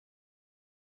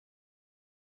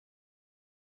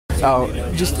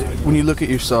Just when you look at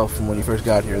yourself from when you first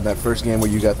got here, that first game where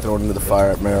you got thrown into the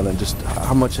fire at Maryland, just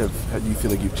how much have you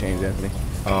feel like you've changed, Anthony?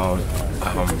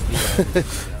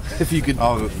 If you could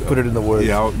put it in the words.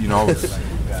 Yeah,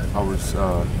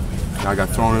 I got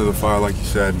thrown into the fire, like you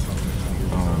said.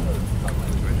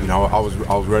 I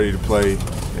was ready to play.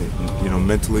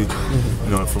 Mentally,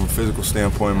 from a physical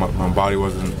standpoint, my body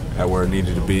wasn't at where it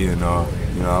needed to be, and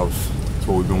that's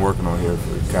what we've been working on here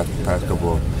for the past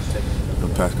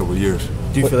couple of years.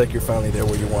 Do you feel like you're finally there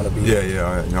where you want to be?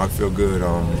 Yeah. I feel good.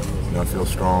 I feel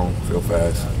strong. Feel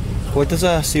fast. What does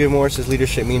Stephen Morris's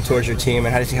leadership mean towards your team,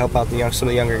 and how does he help out some of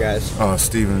the younger guys?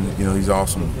 Stephen, he's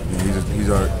awesome. He's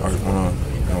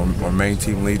our main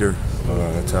team leader.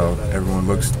 That's how everyone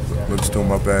looks to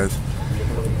him up as.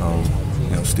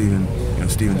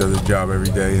 Stephen does his job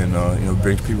every day, and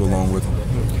brings people along with him.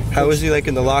 How is he like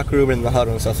in the locker room and in the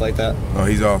huddle and stuff like that? Oh,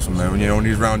 he's awesome, man. When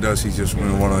he's around us, he's just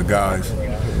one of the guys,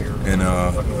 and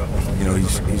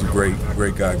he's a great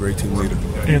guy, great team leader.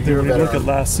 Anthony, when you look at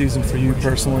last season for you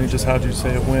personally, just how'd you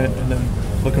say it went, and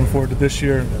then looking forward to this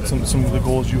year, some of the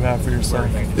goals you have for yourself?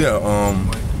 Yeah,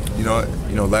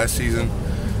 last season,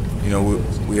 we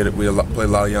played a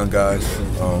lot of young guys.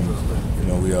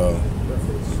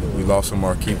 We lost some of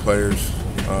our key players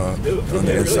on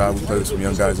the inside. We played with some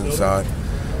young guys inside,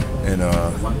 and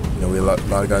we had a lot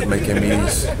of guys make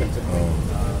MEs.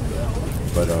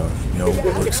 But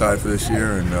we're excited for this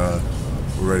year, and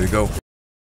we're ready to go.